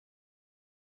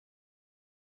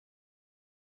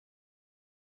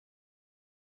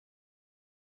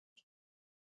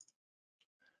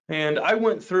And I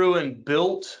went through and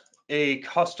built a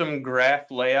custom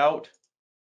graph layout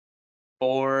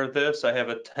for this. I have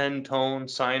a 10-tone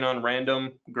sine on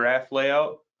random graph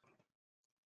layout.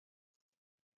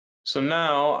 So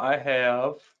now I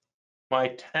have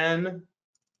my 10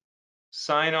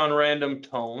 sine on random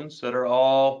tones that are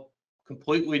all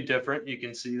completely different. You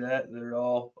can see that they're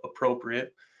all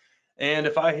appropriate. And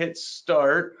if I hit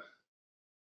start,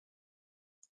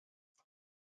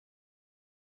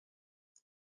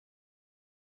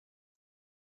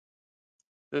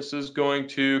 this is going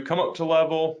to come up to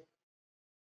level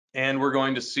and we're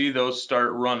going to see those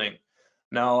start running.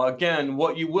 Now, again,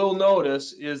 what you will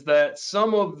notice is that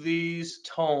some of these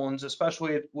tones,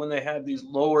 especially when they have these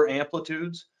lower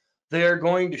amplitudes, they are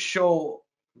going to show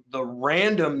the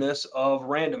randomness of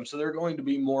random. So they're going to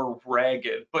be more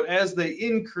ragged. But as they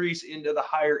increase into the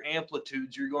higher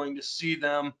amplitudes, you're going to see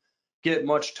them get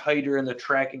much tighter in the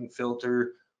tracking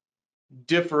filter,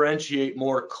 differentiate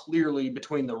more clearly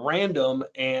between the random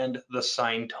and the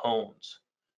sine tones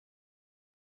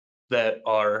that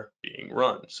are being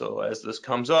run. So as this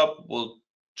comes up, we'll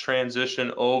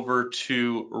transition over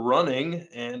to running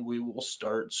and we will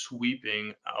start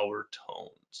sweeping our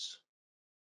tones.